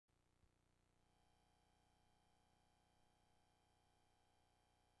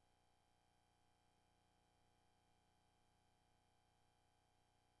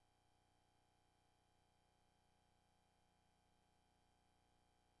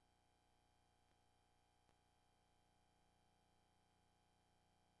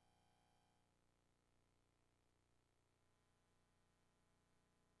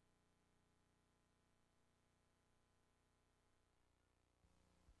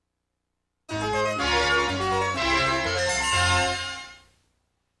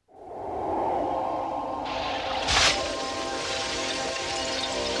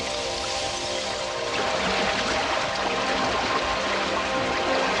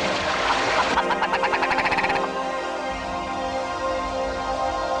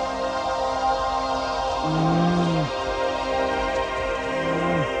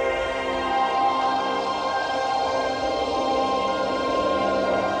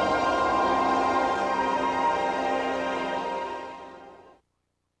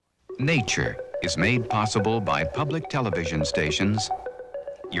Nature is made possible by public television stations,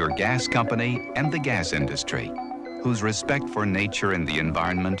 your gas company, and the gas industry, whose respect for nature and the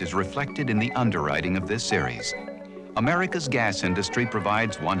environment is reflected in the underwriting of this series. America's gas industry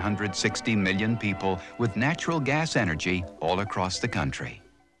provides 160 million people with natural gas energy all across the country.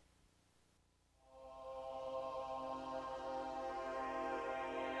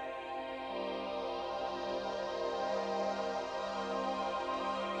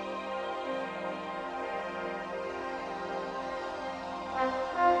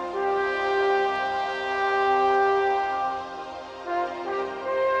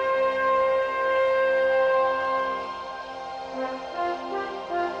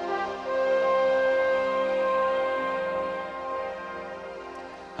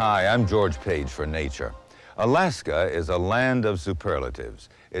 Hi, I'm George Page for Nature. Alaska is a land of superlatives.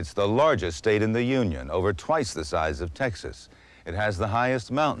 It's the largest state in the Union, over twice the size of Texas. It has the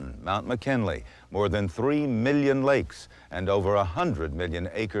highest mountain, Mount McKinley, more than 3 million lakes, and over 100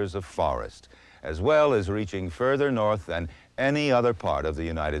 million acres of forest, as well as reaching further north than any other part of the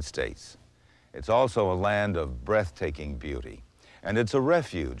United States. It's also a land of breathtaking beauty, and it's a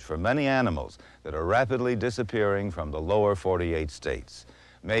refuge for many animals that are rapidly disappearing from the lower 48 states.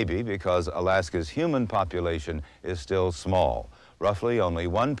 Maybe because Alaska's human population is still small, roughly only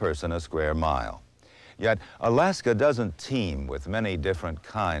 1 person a square mile. Yet Alaska doesn't teem with many different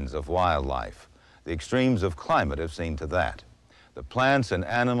kinds of wildlife. The extremes of climate have seen to that. The plants and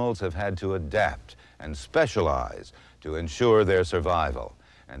animals have had to adapt and specialize to ensure their survival,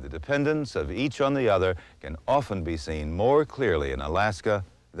 and the dependence of each on the other can often be seen more clearly in Alaska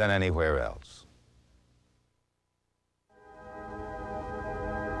than anywhere else.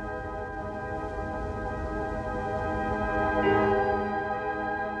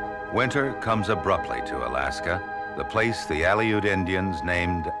 Winter comes abruptly to Alaska, the place the Aleut Indians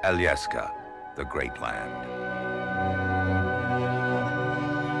named Alyeska, the Great Land.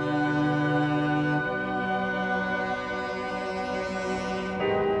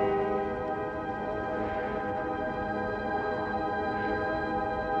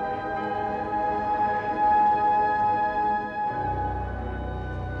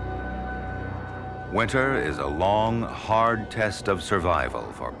 Winter is a long, hard test of survival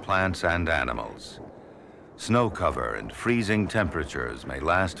for plants and animals. Snow cover and freezing temperatures may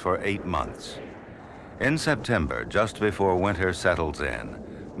last for 8 months. In September, just before winter settles in,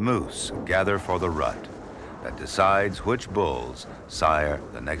 moose gather for the rut that decides which bulls sire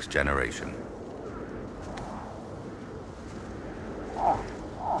the next generation.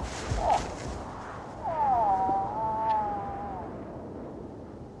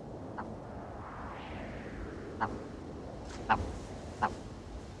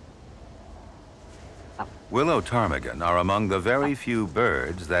 Willow ptarmigan are among the very few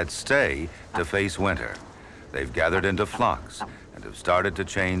birds that stay to face winter. They've gathered into flocks and have started to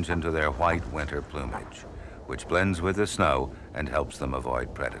change into their white winter plumage, which blends with the snow and helps them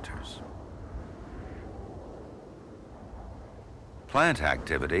avoid predators. Plant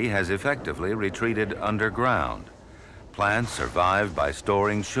activity has effectively retreated underground. Plants survive by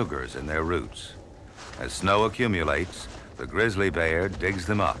storing sugars in their roots. As snow accumulates, the grizzly bear digs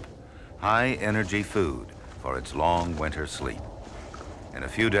them up, high-energy food for its long winter sleep. In a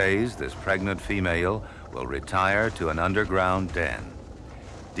few days, this pregnant female will retire to an underground den.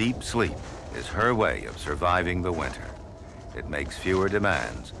 Deep sleep is her way of surviving the winter. It makes fewer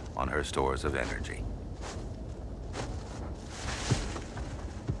demands on her stores of energy.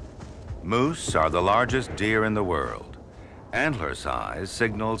 Moose are the largest deer in the world. Antler size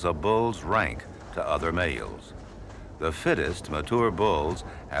signals a bull's rank to other males. The fittest mature bulls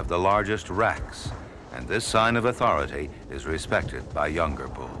have the largest racks, and this sign of authority is respected by younger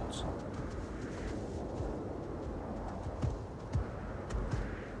bulls.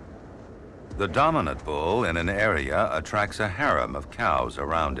 The dominant bull in an area attracts a harem of cows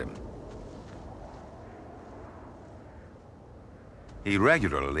around him. He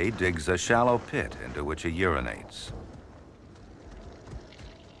regularly digs a shallow pit into which he urinates.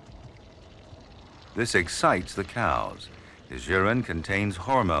 This excites the cows. His urine contains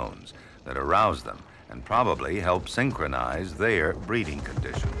hormones that arouse them and probably help synchronize their breeding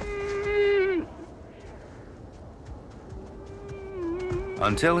condition.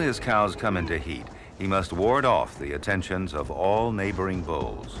 Until his cows come into heat, he must ward off the attentions of all neighboring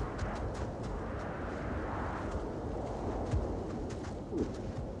bulls.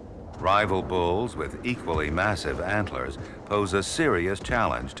 Rival bulls with equally massive antlers pose a serious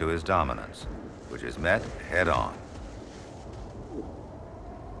challenge to his dominance, which is met head-on.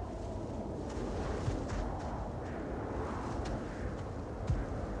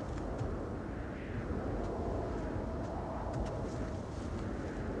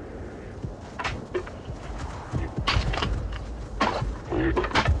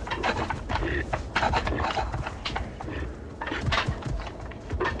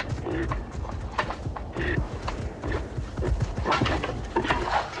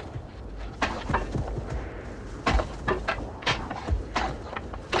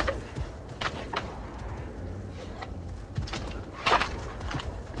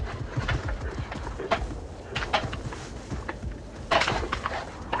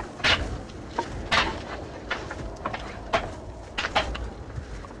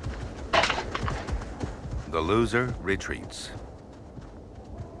 The loser retreats.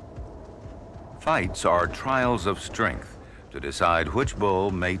 Fights are trials of strength to decide which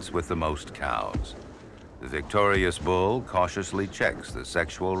bull mates with the most cows. The victorious bull cautiously checks the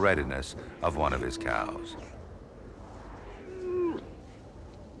sexual readiness of one of his cows.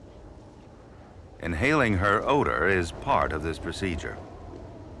 Inhaling her odor is part of this procedure.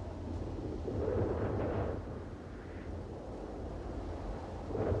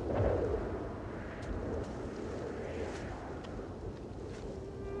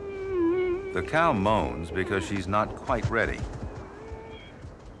 The cow moans because she's not quite ready.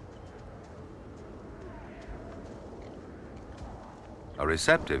 A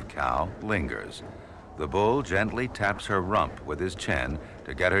receptive cow lingers. The bull gently taps her rump with his chin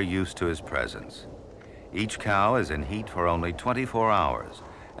to get her used to his presence. Each cow is in heat for only 24 hours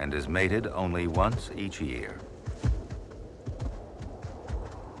and is mated only once each year.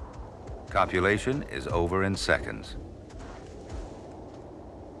 Copulation is over in seconds.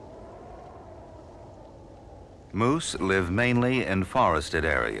 Moose live mainly in forested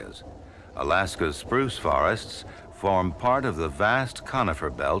areas. Alaska's spruce forests form part of the vast conifer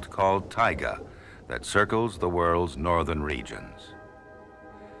belt called taiga that circles the world's northern regions.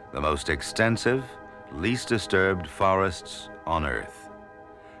 The most extensive, least disturbed forests on Earth,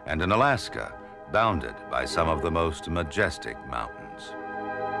 and in Alaska, bounded by some of the most majestic mountains.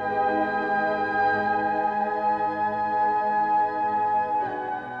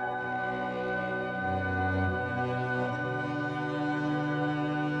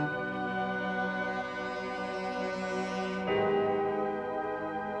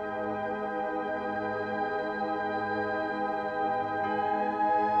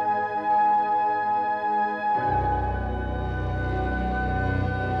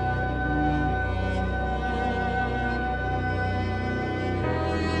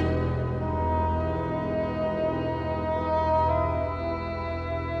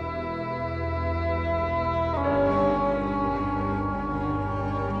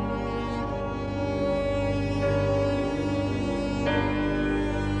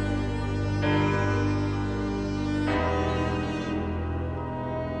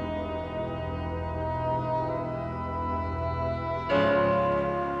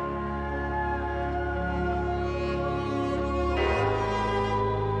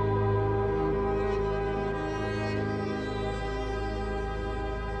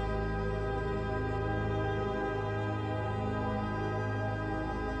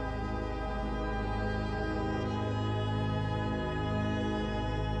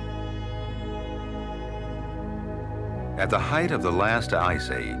 At the height of the last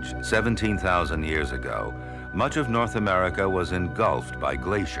ice age, 17,000 years ago, much of North America was engulfed by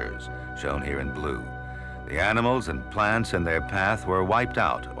glaciers, shown here in blue. The animals and plants in their path were wiped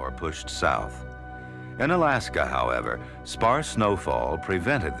out or pushed south. In Alaska, however, sparse snowfall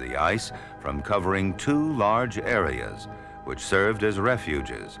prevented the ice from covering two large areas, which served as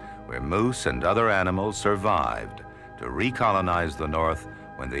refuges where moose and other animals survived to recolonize the north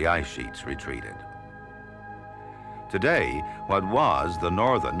when the ice sheets retreated. Today, what was the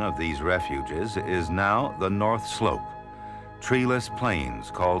northern of these refuges is now the North Slope, treeless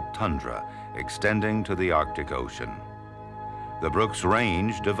plains called tundra extending to the Arctic Ocean. The Brooks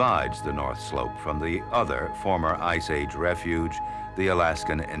Range divides the North Slope from the other former Ice Age refuge, the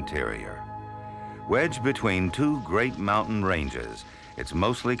Alaskan interior. Wedged between two great mountain ranges, it's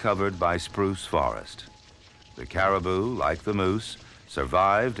mostly covered by spruce forest. The caribou, like the moose,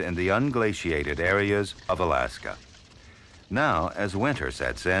 survived in the unglaciated areas of Alaska. Now, as winter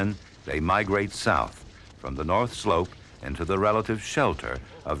sets in, they migrate south from the North Slope into the relative shelter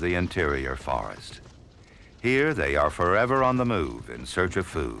of the interior forest. Here they are forever on the move in search of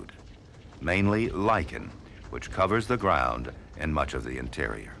food, mainly lichen, which covers the ground in much of the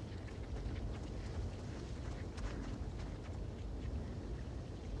interior.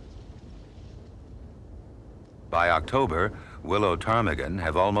 By October, willow ptarmigan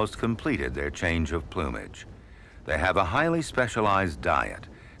have almost completed their change of plumage. They have a highly specialized diet.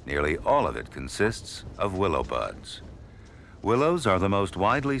 Nearly all of it consists of willow buds. Willows are the most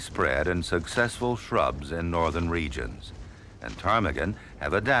widely spread and successful shrubs in northern regions. and ptarmigan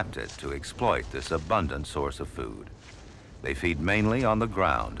have adapted to exploit this abundant source of food. They feed mainly on the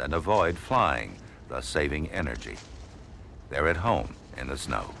ground and avoid flying, thus saving energy. They're at home in the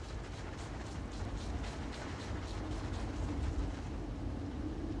snow.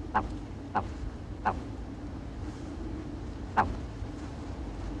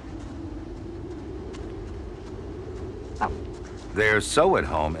 They're so at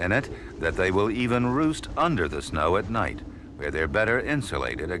home in it that they will even roost under the snow at night, where they're better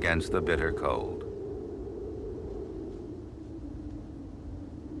insulated against the bitter cold.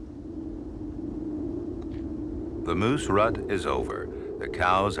 The moose rut is over. The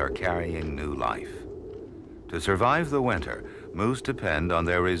cows are carrying new life. To survive the winter, moose depend on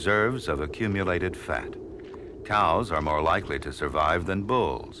their reserves of accumulated fat. Cows are more likely to survive than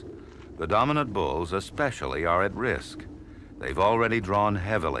bulls. The dominant bulls especially are at risk. They've already drawn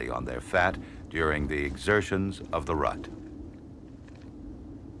heavily on their fat during the exertions of the rut.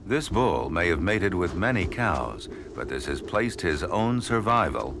 This bull may have mated with many cows, but this has placed his own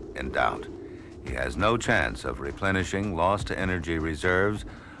survival in doubt. He has no chance of replenishing lost energy reserves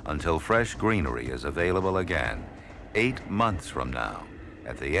until fresh greenery is available again, 8 months from now,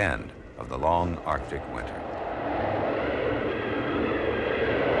 at the end of the long Arctic winter.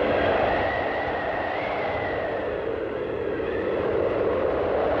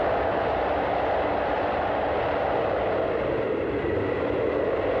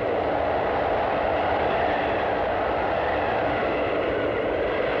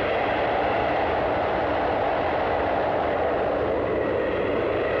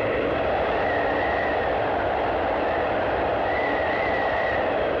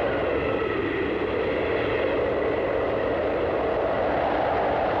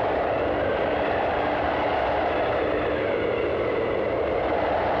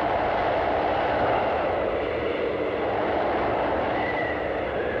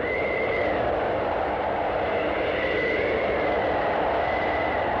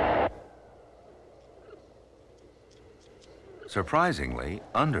 Surprisingly,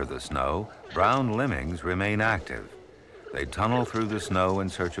 under the snow, brown lemmings remain active. They tunnel through the snow in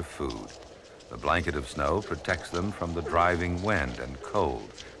search of food. The blanket of snow protects them from the driving wind and cold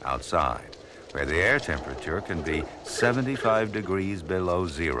outside, where the air temperature can be 75 degrees below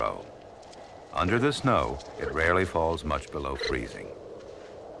zero. Under the snow, it rarely falls much below freezing.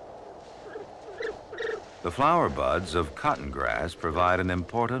 The flower buds of cotton grass provide an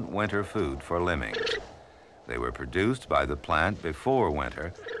important winter food for lemmings. They were produced by the plant before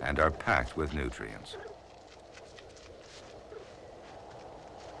winter and are packed with nutrients.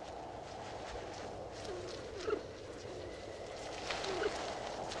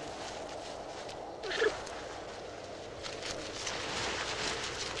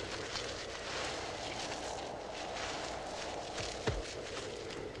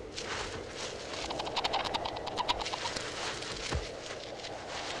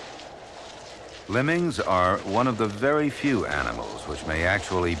 Lemmings are one of the very few animals which may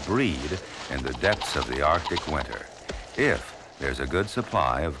actually breed in the depths of the Arctic winter, if there's a good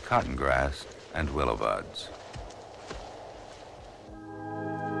supply of cotton grass and willow buds.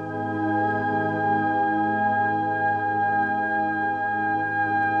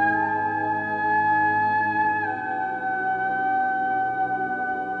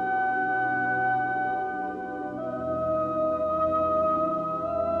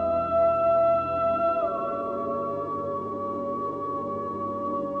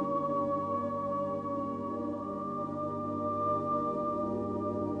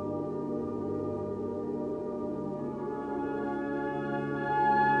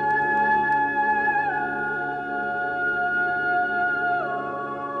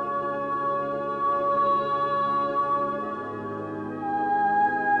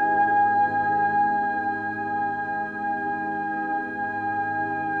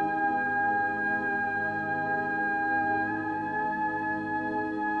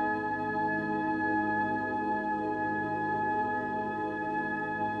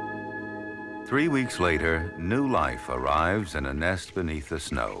 Three weeks later, new life arrives in a nest beneath the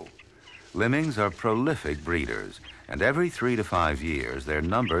snow. Lemmings are prolific breeders, and every 3 to 5 years, their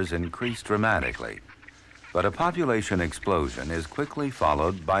numbers increase dramatically. But a population explosion is quickly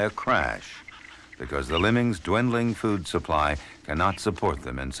followed by a crash, because the lemmings' dwindling food supply cannot support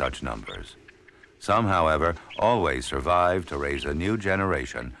them in such numbers. Some, however, always survive to raise a new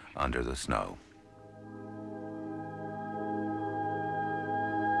generation under the snow.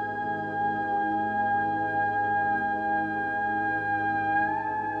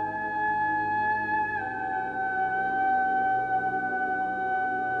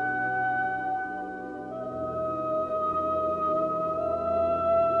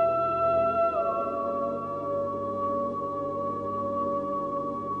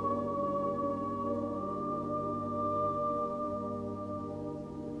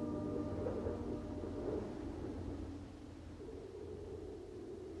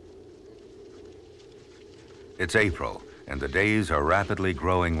 It's April, and the days are rapidly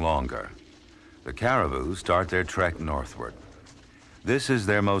growing longer. The caribou start their trek northward. This is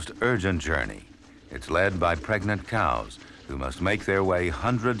their most urgent journey. It's led by pregnant cows who must make their way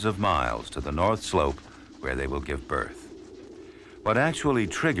hundreds of miles to the north slope where they will give birth. What actually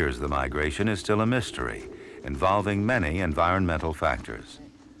triggers the migration is still a mystery, involving many environmental factors.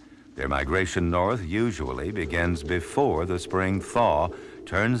 Their migration north usually begins before the spring thaw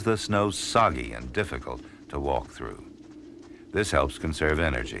turns the snow soggy and difficult to walk through. This helps conserve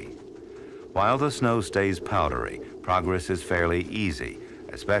energy. While the snow stays powdery, progress is fairly easy,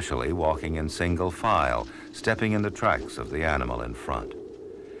 especially walking in single file, stepping in the tracks of the animal in front.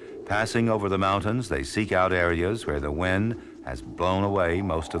 Passing over the mountains, they seek out areas where the wind has blown away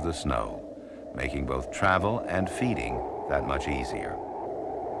most of the snow, making both travel and feeding that much easier.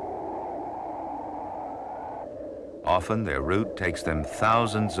 Often their route takes them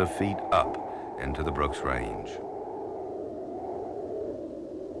thousands of feet up into the Brooks Range.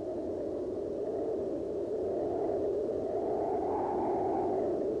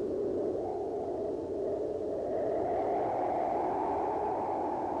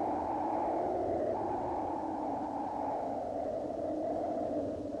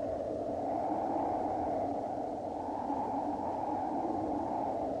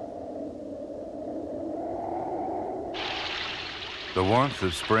 The warmth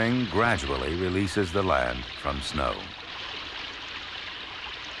of spring gradually releases the land from snow.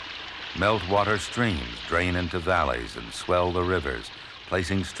 Meltwater streams drain into valleys and swell the rivers,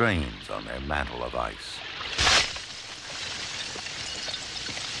 placing strains on their mantle of ice.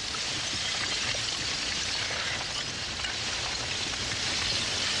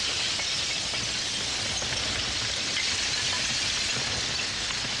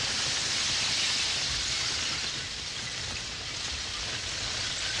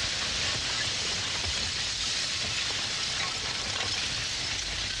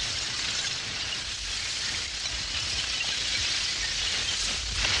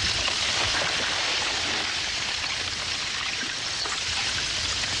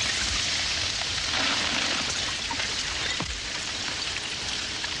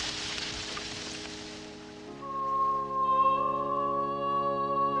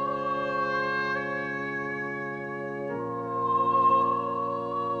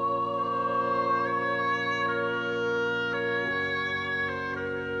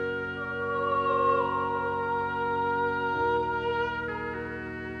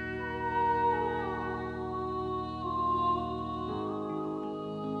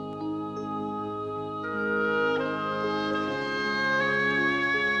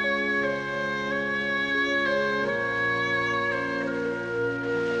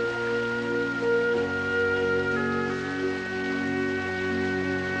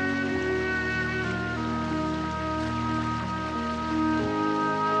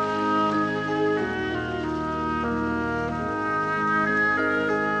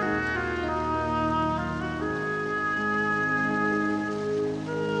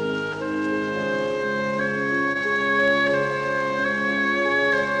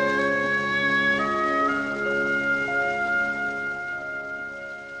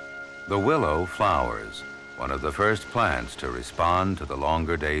 The willow flowers, one of the first plants to respond to the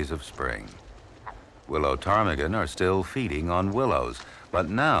longer days of spring. Willow ptarmigan are still feeding on willows, but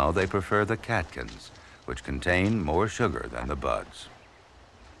now they prefer the catkins, which contain more sugar than the buds.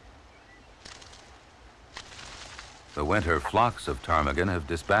 The winter flocks of ptarmigan have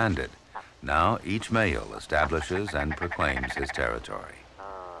disbanded. Now each male establishes and proclaims his territory.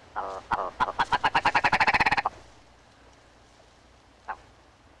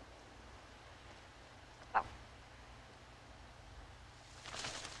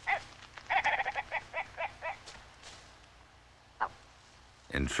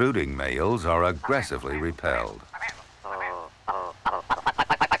 Intruding males are aggressively repelled.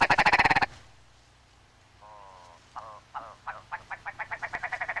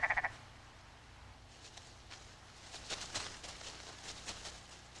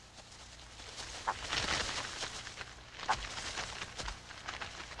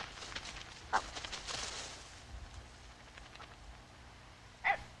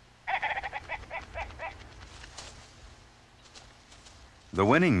 The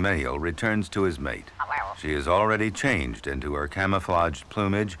winning male returns to his mate. She is already changed into her camouflaged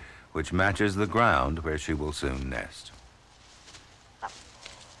plumage, which matches the ground where she will soon nest.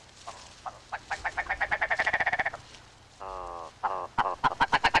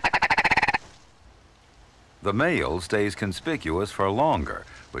 The male stays conspicuous for longer,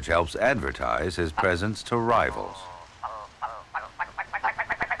 which helps advertise his presence to rivals.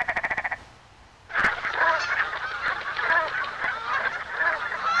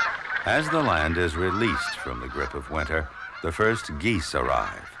 As the land is released from the grip of winter, the first geese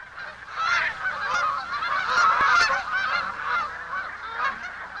arrive.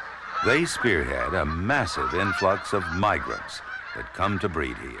 They spearhead a massive influx of migrants that come to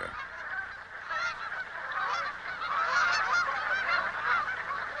breed here.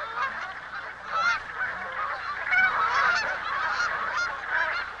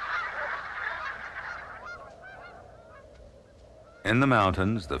 In the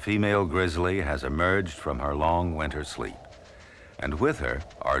mountains, the female grizzly has emerged from her long winter sleep, and with her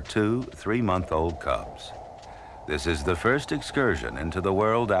are 2 3-month-old cubs. This is the first excursion into the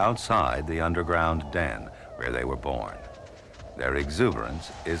world outside the underground den where they were born. Their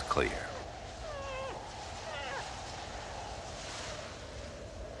exuberance is clear.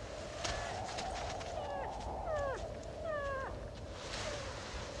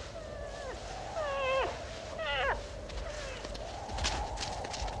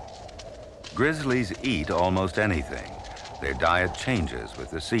 Grizzlies eat almost anything. Their diet changes with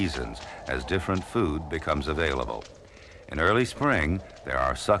the seasons as different food becomes available. In early spring, there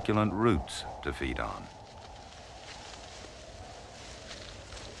are succulent roots to feed on.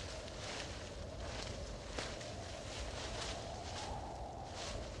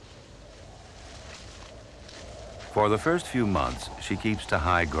 For the first few months, she keeps to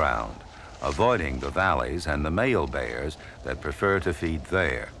high ground, avoiding the valleys and the male bears that prefer to feed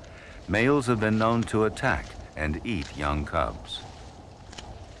there. Males have been known to attack and eat young cubs.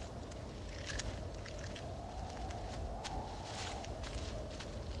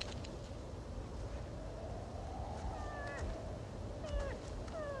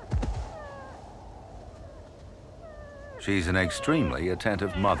 She's an extremely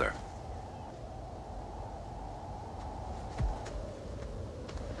attentive mother.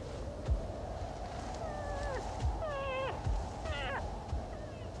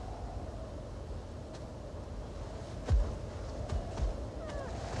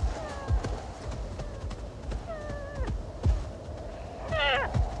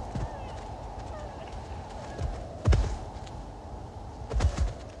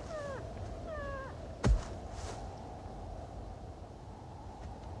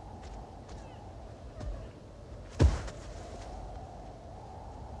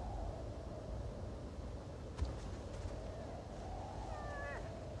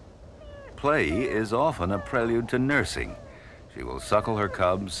 Play is often a prelude to nursing. She will suckle her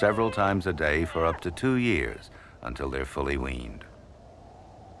cubs several times a day for up to 2 years until they're fully weaned.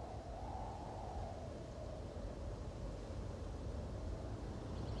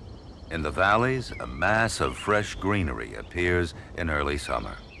 In the valleys, a mass of fresh greenery appears in early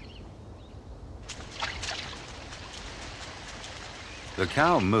summer. The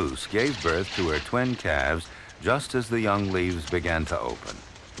cow moose gave birth to her twin calves just as the young leaves began to open.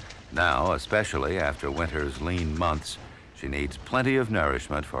 Now, especially after winter's lean months, she needs plenty of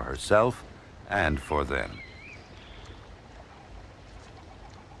nourishment for herself and for them.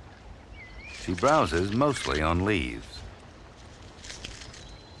 She browses mostly on leaves.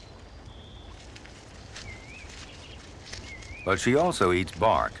 But she also eats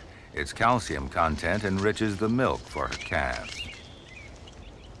bark. Its calcium content enriches the milk for her calves.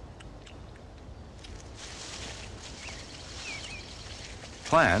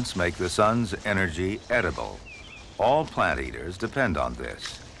 Plants make the sun's energy edible. All plant eaters depend on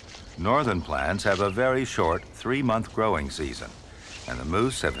this. Northern plants have a very short 3-month growing season, and the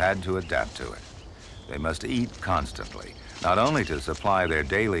moose have had to adapt to it. They must eat constantly, not only to supply their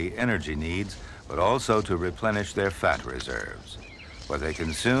daily energy needs, but also to replenish their fat reserves. What they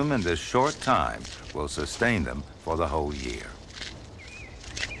consume in this short time will sustain them for the whole year.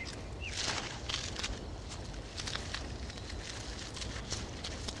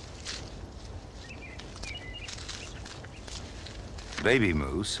 Baby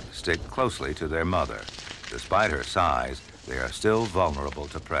moose stick closely to their mother. Despite her size, they are still vulnerable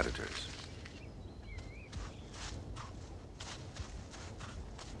to predators.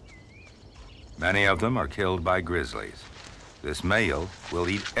 Many of them are killed by grizzlies. This male will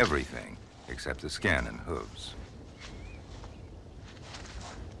eat everything except the skin and hooves.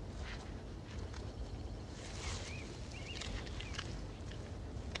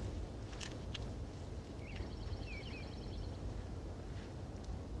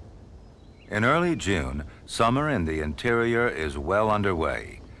 In early June, summer in the interior is well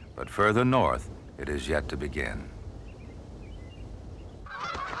underway, but further north, it is yet to begin.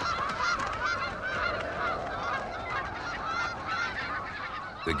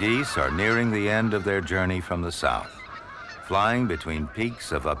 The geese are nearing the end of their journey from the south. Flying between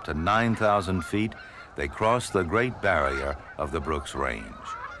peaks of up to 9,000 feet, they cross the Great Barrier of the Brooks Range.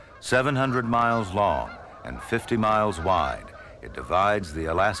 700 miles long and 50 miles wide, it divides the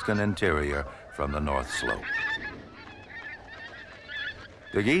Alaskan interior from the North Slope.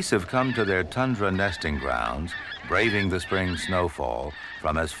 The geese have come to their tundra nesting grounds, braving the spring snowfall,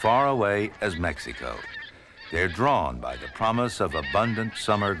 from as far away as Mexico. They're drawn by the promise of abundant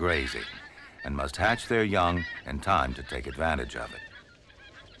summer grazing and must hatch their young in time to take advantage of it.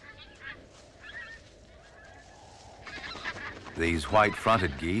 These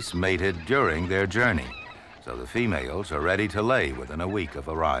white-fronted geese mated during their journey, so the females are ready to lay within a week of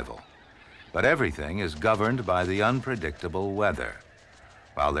arrival. But everything is governed by the unpredictable weather.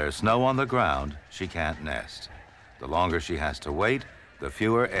 While there's snow on the ground, she can't nest. The longer she has to wait, the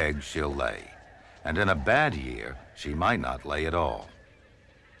fewer eggs she'll lay. And in a bad year, she might not lay at all.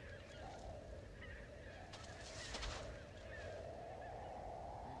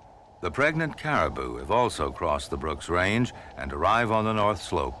 The pregnant caribou have also crossed the Brooks Range and arrive on the North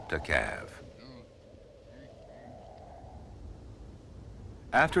Slope to calve.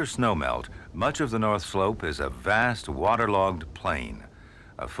 After snowmelt, much of the North Slope is a vast waterlogged plain.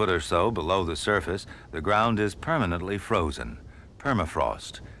 A foot or so below the surface, the ground is permanently frozen,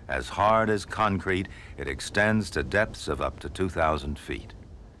 permafrost. As hard as concrete, it extends to depths of up to 2,000 feet.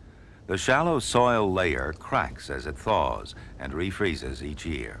 The shallow soil layer cracks as it thaws and refreezes each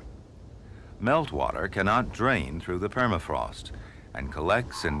year. Meltwater cannot drain through the permafrost and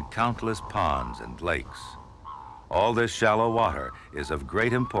collects in countless ponds and lakes. All this shallow water is of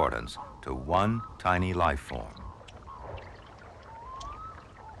great importance to one tiny life form.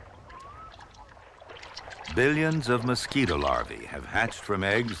 Billions of mosquito larvae have hatched from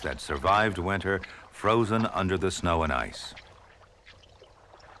eggs that survived winter frozen under the snow and ice.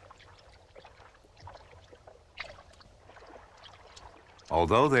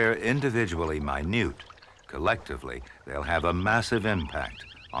 Although they're individually minute, collectively they'll have a massive impact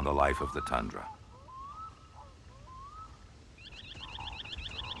on the life of the tundra.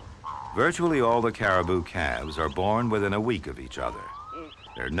 Virtually all the caribou calves are born within a week of each other.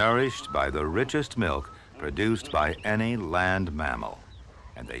 They're nourished by the richest milk produced by any land mammal,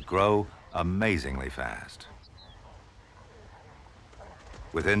 and they grow amazingly fast.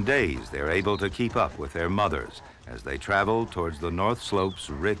 Within days, they're able to keep up with their mothers as they travel towards the North Slope's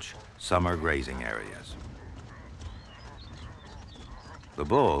rich summer grazing areas. The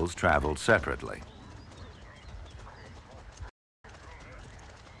bulls traveled separately.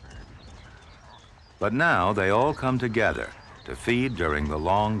 But now they all come together to feed during the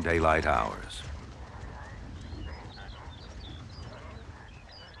long daylight hours.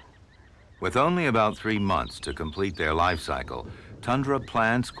 With only about 3 months to complete their life cycle, tundra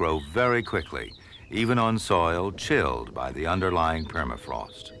plants grow very quickly, even on soil chilled by the underlying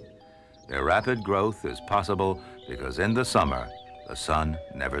permafrost. Their rapid growth is possible because in the summer, the sun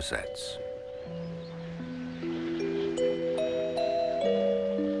never sets.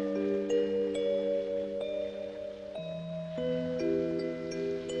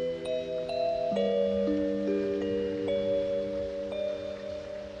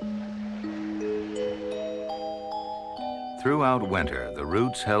 Throughout winter, the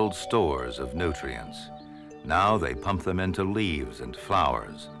roots held stores of nutrients. Now they pump them into leaves and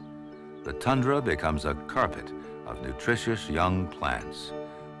flowers. The tundra becomes a carpet of nutritious young plants,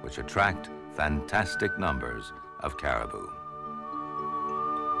 which attract fantastic numbers of caribou.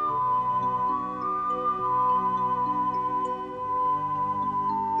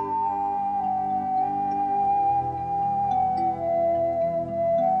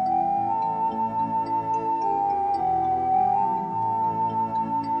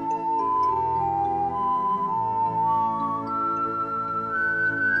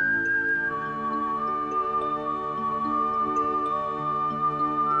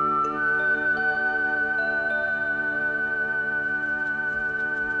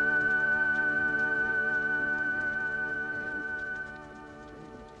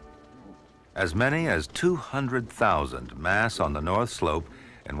 As many as 200,000 mass on the North Slope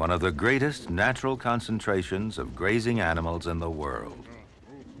in one of the greatest natural concentrations of grazing animals in the world.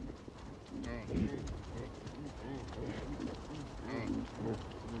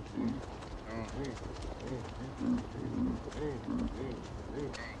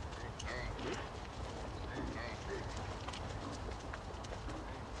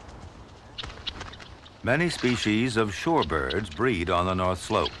 Many species of shorebirds breed on the North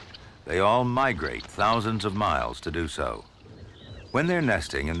Slope. They all migrate thousands of miles to do so. When they're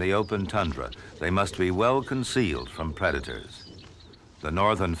nesting in the open tundra, they must be well concealed from predators. The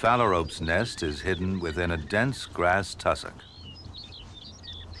northern phalarope's nest is hidden within a dense grass tussock.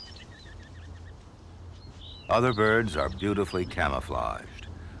 Other birds are beautifully camouflaged.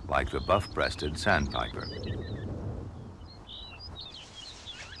 like the buff-breasted sandpiper.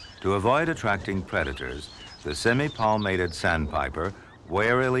 To avoid attracting predators, the semi-palmated sandpiper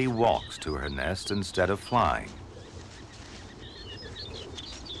warily walks to her nest instead of flying.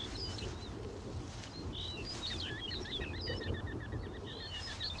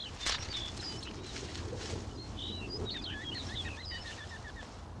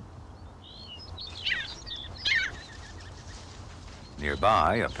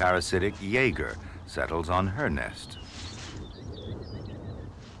 Nearby, a parasitic Jaeger settles on her nest.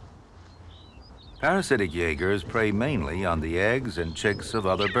 Parasitic Jaegers prey mainly on the eggs and chicks of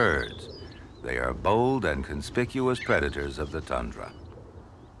other birds. They are bold and conspicuous predators of the tundra.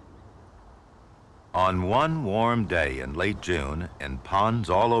 On one warm day in late June, in ponds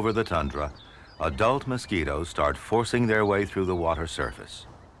all over the tundra, adult mosquitoes start forcing their way through the water surface.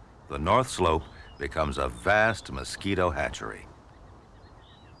 The North Slope becomes a vast mosquito hatchery.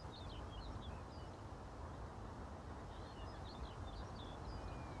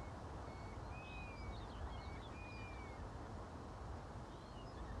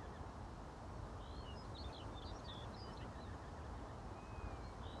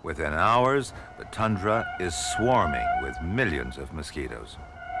 Within hours, the tundra is swarming with millions of mosquitoes.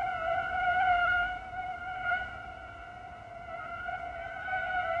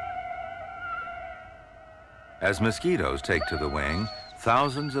 As mosquitoes take to the wing,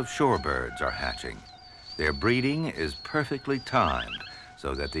 thousands of shorebirds are hatching. Their breeding is perfectly timed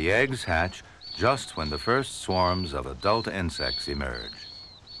so that the eggs hatch just when the first swarms of adult insects emerge.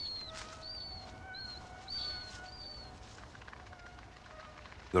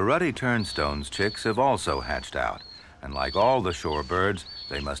 The ruddy turnstone's chicks have also hatched out, and like all the shorebirds,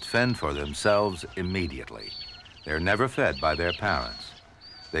 they must fend for themselves immediately. They're never fed by their parents.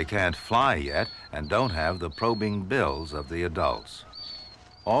 They can't fly yet and don't have the probing bills of the adults.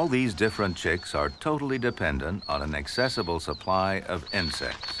 All these different chicks are totally dependent on an accessible supply of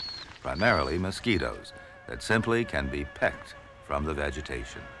insects, primarily mosquitoes, that simply can be pecked from the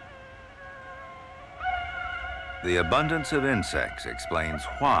vegetation. The abundance of insects explains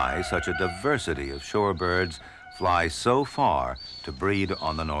why such a diversity of shorebirds fly so far to breed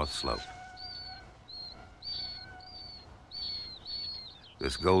on the North Slope.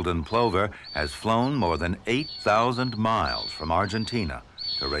 This golden plover has flown more than 8,000 miles from Argentina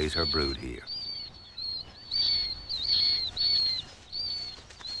to raise her brood here.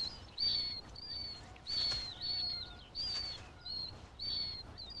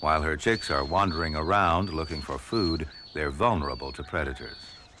 While her chicks are wandering around looking for food, they're vulnerable to predators,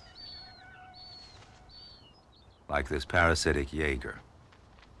 like this parasitic Jaeger.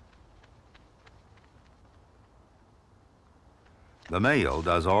 The male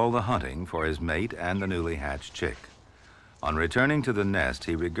does all the hunting for his mate and the newly hatched chick. On returning to the nest,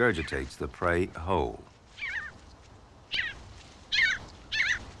 he regurgitates the prey whole.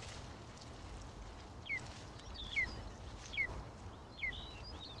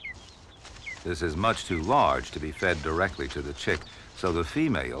 This is much too large to be fed directly to the chick, so the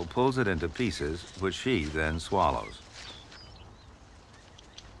female pulls it into pieces, which she then swallows.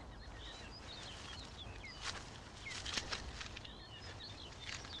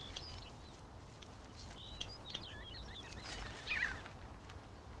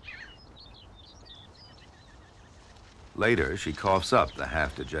 Later, she coughs up the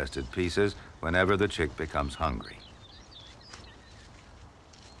half-digested pieces whenever the chick becomes hungry.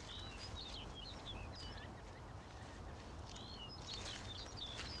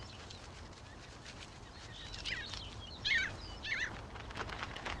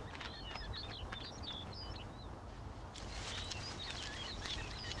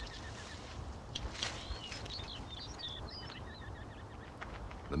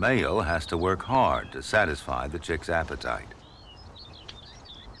 The male has to work hard to satisfy the chick's appetite.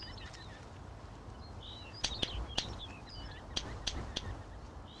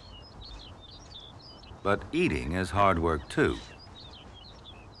 But eating is hard work too.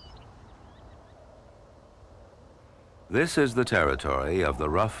 This is the territory of the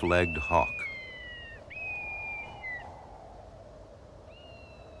rough-legged hawk.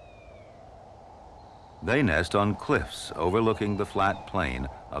 They nest on cliffs overlooking the flat plain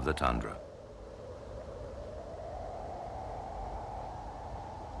of the tundra.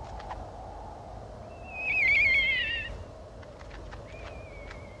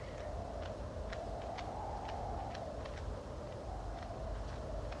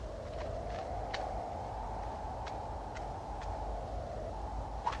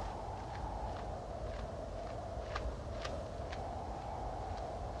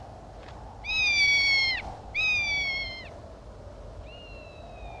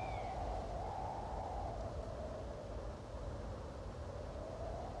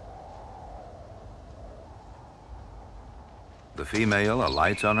 The female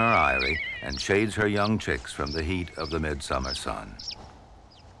alights on her eyrie and shades her young chicks from the heat of the midsummer sun.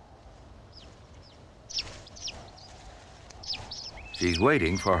 She's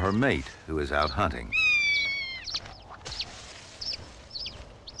waiting for her mate, who is out hunting.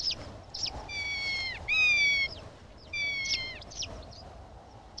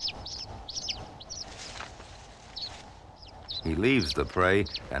 He leaves the prey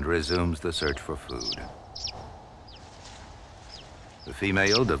and resumes the search for food. The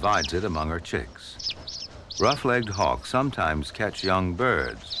female divides it among her chicks. Rough-legged hawks sometimes catch young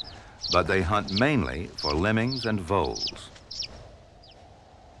birds, but they hunt mainly for lemmings and voles.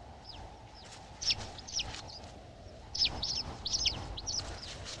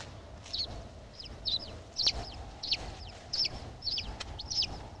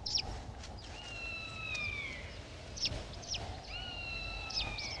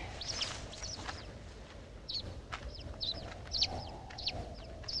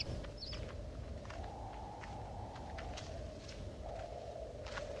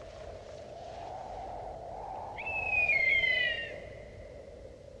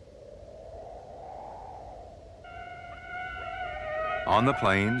 On the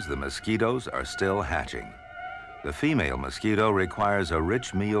plains, the mosquitoes are still hatching. The female mosquito requires a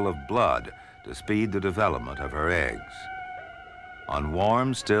rich meal of blood to speed the development of her eggs. On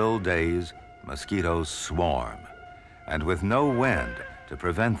warm, still days, mosquitoes swarm, and with no wind to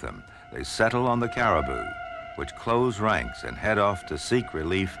prevent them, they settle on the caribou, which close ranks and head off to seek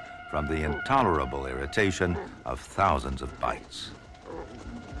relief from the intolerable irritation of thousands of bites.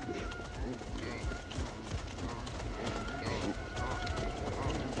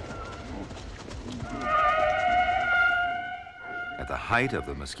 At the height of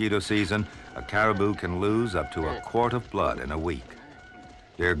the mosquito season, a caribou can lose up to a quart of blood in a week.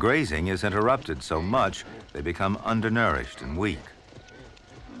 Their grazing is interrupted so much they become undernourished and weak.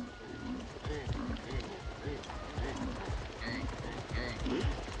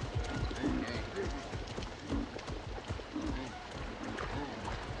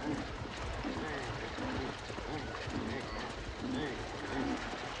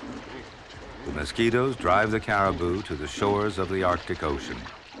 The mosquitoes drive the caribou to the shores of the Arctic Ocean.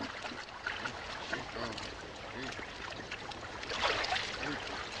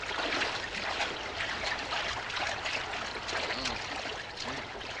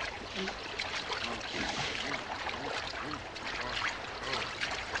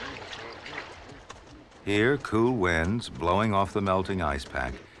 Here, cool winds blowing off the melting ice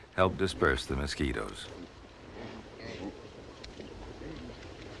pack help disperse the mosquitoes.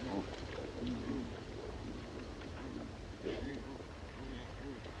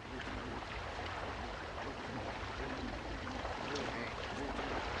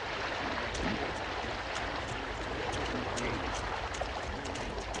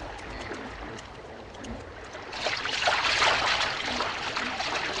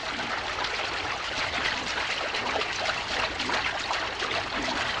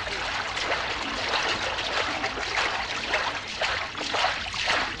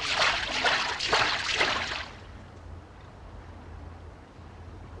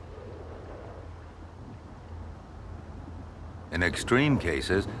 In extreme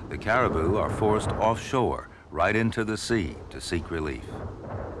cases, the caribou are forced offshore, right into the sea, to seek relief.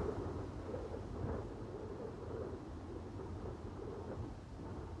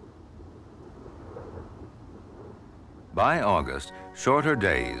 By August, shorter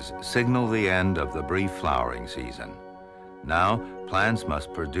days signal the end of the brief flowering season. Now, plants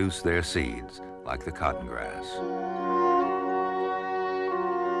must produce their seeds, like the cotton grass.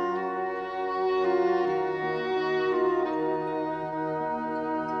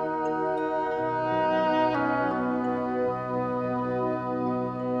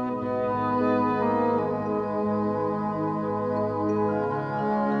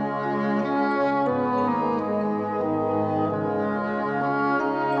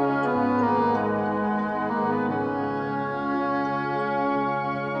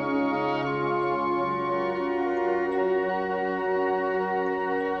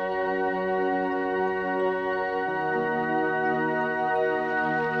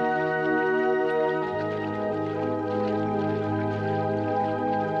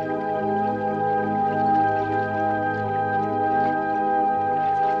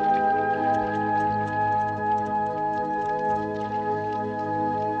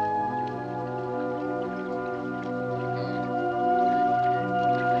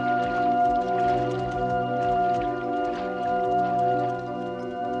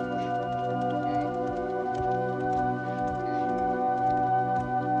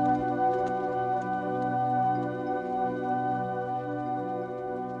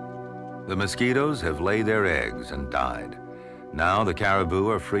 The mosquitoes have laid their eggs and died. Now the caribou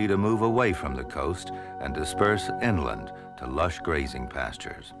are free to move away from the coast and disperse inland to lush grazing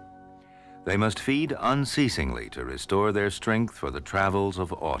pastures. They must feed unceasingly to restore their strength for the travels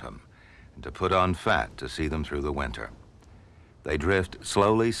of autumn and to put on fat to see them through the winter. They drift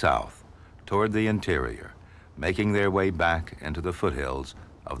slowly south toward the interior, making their way back into the foothills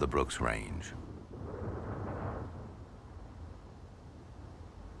of the Brooks Range.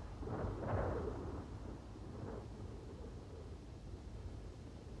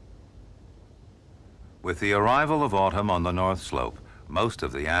 With the arrival of autumn on the North Slope, most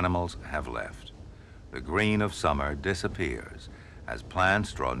of the animals have left. The green of summer disappears as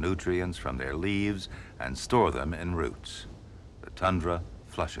plants draw nutrients from their leaves and store them in roots. The tundra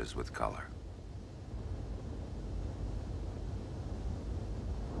flushes with color.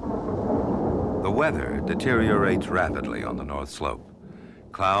 The weather deteriorates rapidly on the North Slope.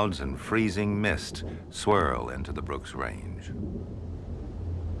 Clouds and freezing mist swirl into the Brooks Range.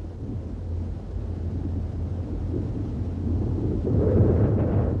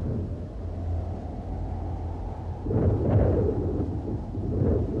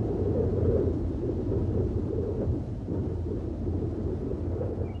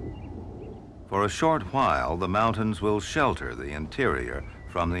 For a short while, the mountains will shelter the interior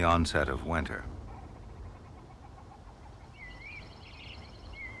from the onset of winter.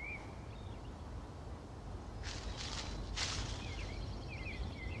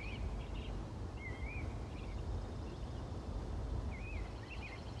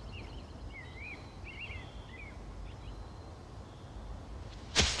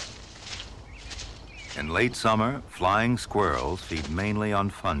 In late summer, flying squirrels feed mainly on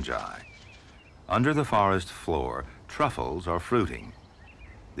fungi. Under the forest floor, truffles are fruiting.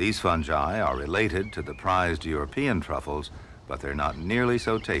 These fungi are related to the prized European truffles, but they're not nearly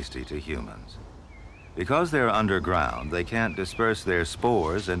so tasty to humans. Because they're underground, they can't disperse their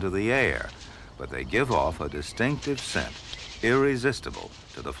spores into the air, but they give off a distinctive scent, irresistible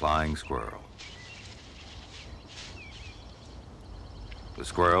to the flying squirrel. The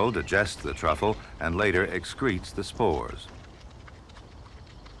squirrel digests the truffle and later excretes the spores.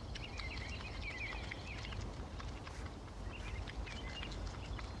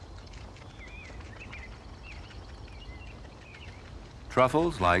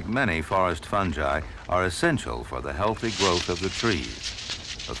 Truffles, like many forest fungi, are essential for the healthy growth of the trees.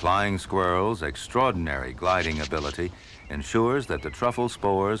 The flying squirrel's extraordinary gliding ability ensures that the truffle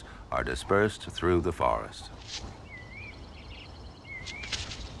spores are dispersed through the forest.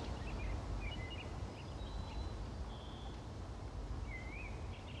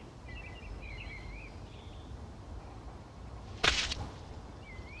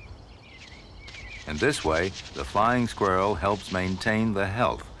 In this way, the flying squirrel helps maintain the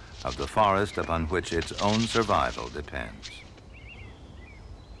health of the forest upon which its own survival depends.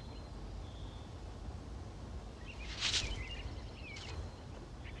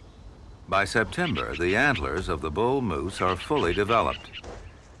 By September, the antlers of the bull moose are fully developed.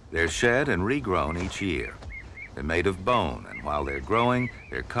 They're shed and regrown each year. They're made of bone, and while they're growing,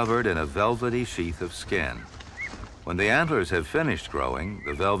 they're covered in a velvety sheath of skin. When the antlers have finished growing,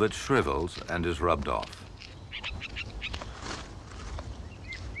 the velvet shrivels and is rubbed off.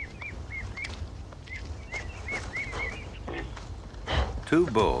 Two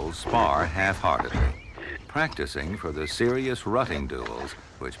bulls spar half-heartedly, practicing for the serious rutting duels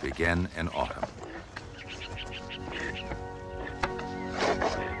which begin in autumn.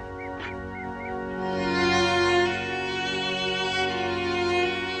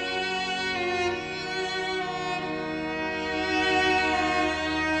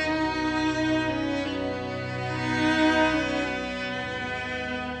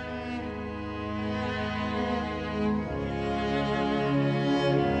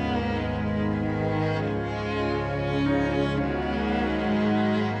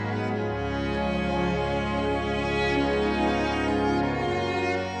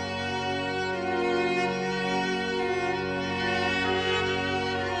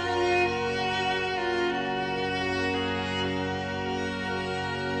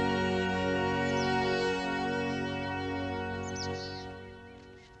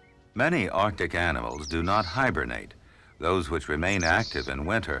 Many Arctic animals do not hibernate. Those which remain active in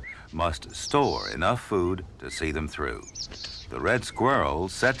winter must store enough food to see them through. The red squirrel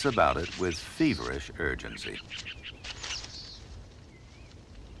sets about it with feverish urgency.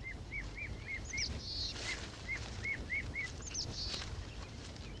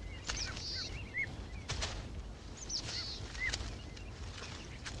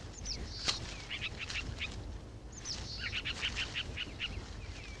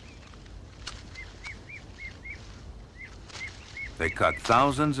 They cut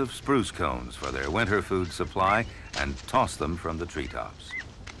thousands of spruce cones for their winter food supply and toss them from the treetops.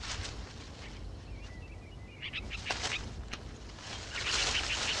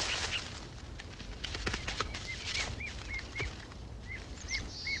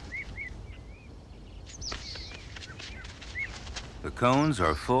 The cones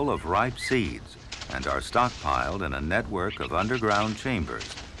are full of ripe seeds and are stockpiled in a network of underground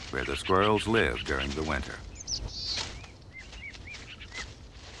chambers where the squirrels live during the winter.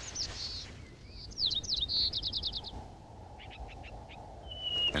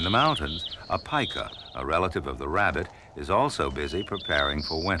 In the mountains, a pika, a relative of the rabbit, is also busy preparing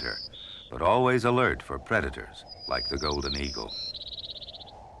for winter, but always alert for predators like the golden eagle.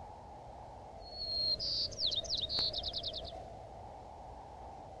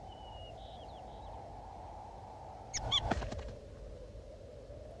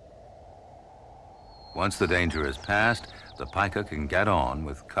 Once the danger is past, the pika can get on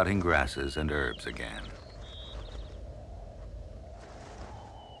with cutting grasses and herbs again.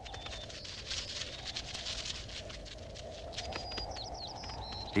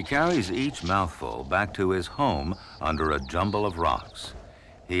 He carries each mouthful back to his home under a jumble of rocks.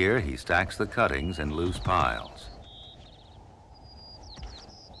 Here he stacks the cuttings in loose piles.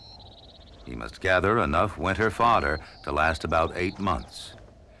 He must gather enough winter fodder to last about 8 months.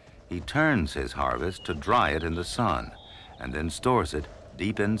 He turns his harvest to dry it in the sun and then stores it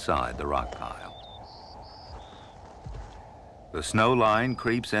deep inside the rock pile. The snow line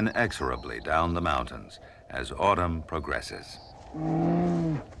creeps inexorably down the mountains as autumn progresses.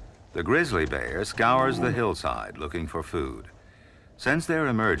 The grizzly bear scours the hillside looking for food. Since their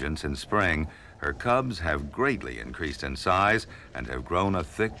emergence in spring, her cubs have greatly increased in size and have grown a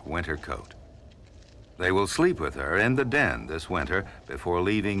thick winter coat. They will sleep with her in the den this winter before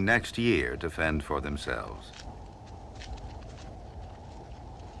leaving next year to fend for themselves.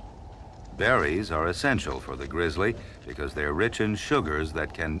 Berries are essential for the grizzly because they're rich in sugars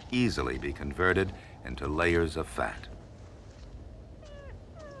that can easily be converted into layers of fat.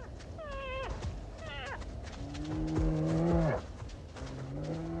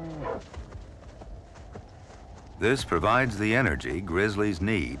 This provides the energy grizzlies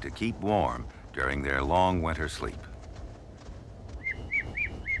need to keep warm during their long winter sleep.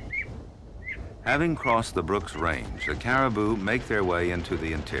 Having crossed the Brooks Range, the caribou make their way into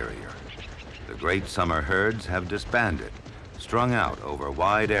the interior. The great summer herds have disbanded, strung out over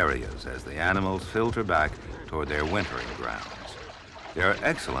wide areas as the animals filter back toward their wintering grounds. They are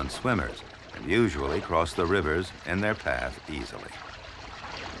excellent swimmers and usually cross the rivers in their path easily.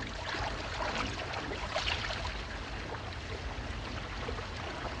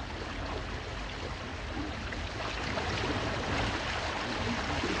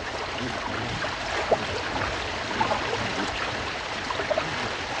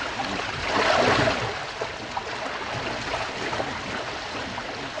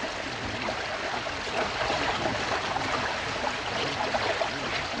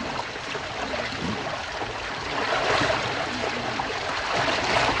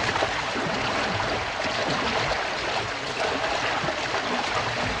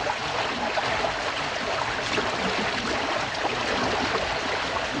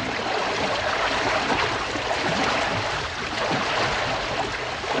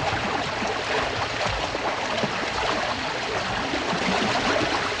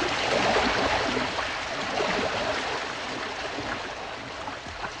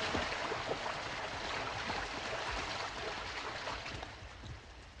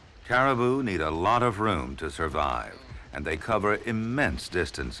 Caribou need a lot of room to survive, and they cover immense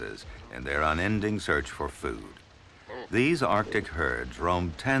distances in their unending search for food. These Arctic herds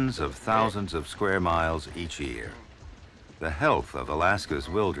roam tens of thousands of square miles each year. The health of Alaska's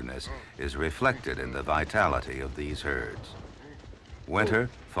wilderness is reflected in the vitality of these herds. Winter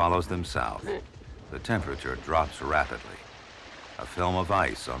follows them south. The temperature drops rapidly. A film of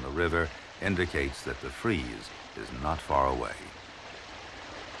ice on the river indicates that the freeze is not far away.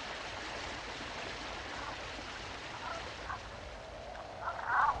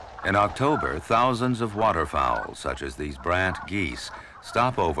 In October, thousands of waterfowl, such as these brant geese,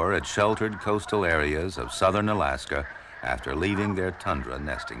 stop over at sheltered coastal areas of southern Alaska after leaving their tundra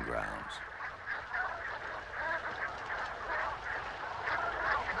nesting grounds.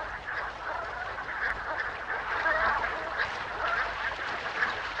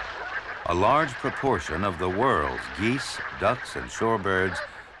 A large proportion of the world's geese, ducks, and shorebirds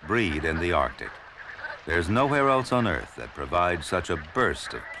breed in the Arctic. There's nowhere else on Earth that provides such a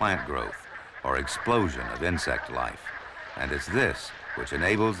burst of plant growth or explosion of insect life, and it's this which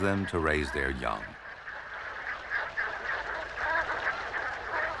enables them to raise their young.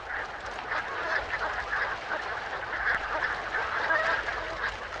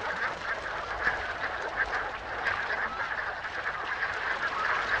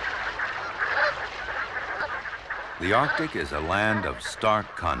 The Arctic is a land of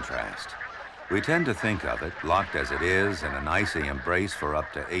stark contrast. We tend to think of it, locked as it is in an icy embrace for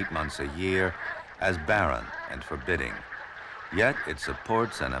up to 8 months a year, as barren and forbidding. Yet it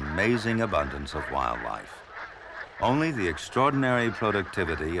supports an amazing abundance of wildlife. Only the extraordinary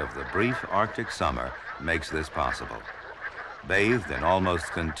productivity of the brief Arctic summer makes this possible. Bathed in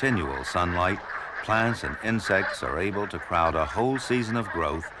almost continual sunlight, plants and insects are able to crowd a whole season of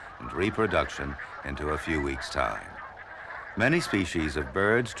growth and reproduction into a few weeks' time. Many species of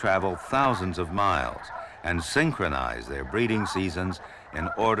birds travel thousands of miles and synchronize their breeding seasons in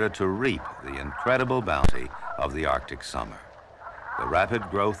order to reap the incredible bounty of the Arctic summer. The rapid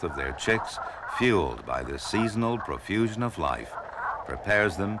growth of their chicks, fueled by the seasonal profusion of life,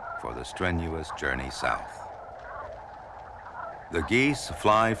 prepares them for the strenuous journey south. The geese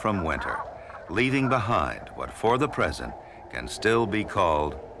fly from winter, leaving behind what for the present can still be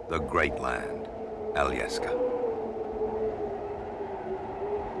called the Great Land, Alyeska.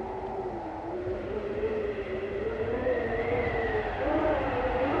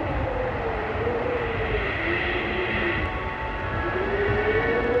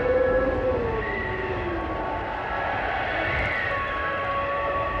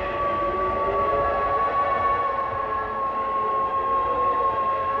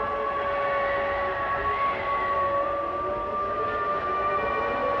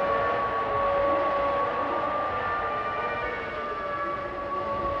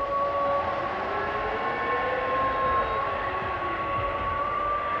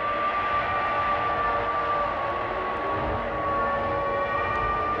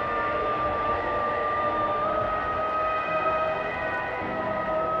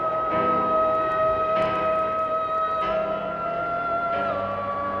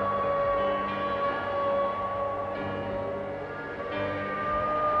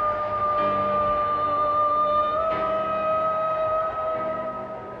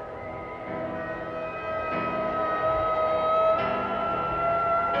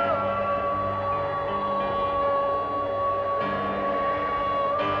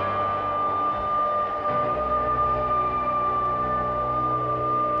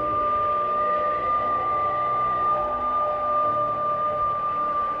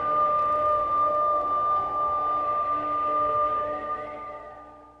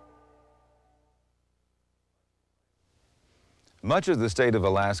 Much of the state of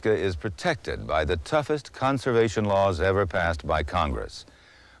Alaska is protected by the toughest conservation laws ever passed by Congress.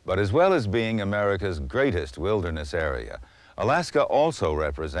 But as well as being America's greatest wilderness area, Alaska also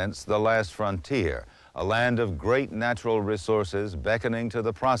represents the last frontier, a land of great natural resources beckoning to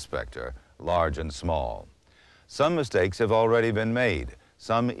the prospector, large and small. Some mistakes have already been made,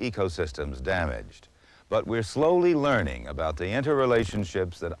 some ecosystems damaged. But we're slowly learning about the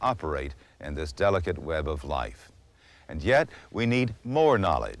interrelationships that operate in this delicate web of life. And yet, we need more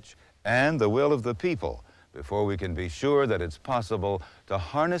knowledge and the will of the people before we can be sure that it's possible to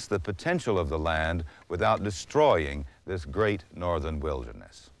harness the potential of the land without destroying this great northern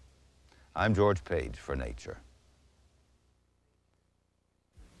wilderness. I'm George Page for Nature.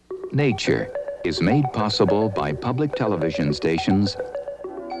 Nature is made possible by public television stations,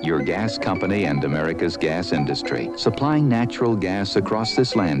 your gas company, and America's gas industry, supplying natural gas across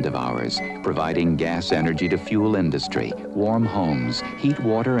this land of ours, providing gas energy to fuel industry, warm homes, heat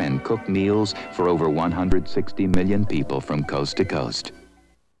water, and cook meals for over 160 million people from coast to coast.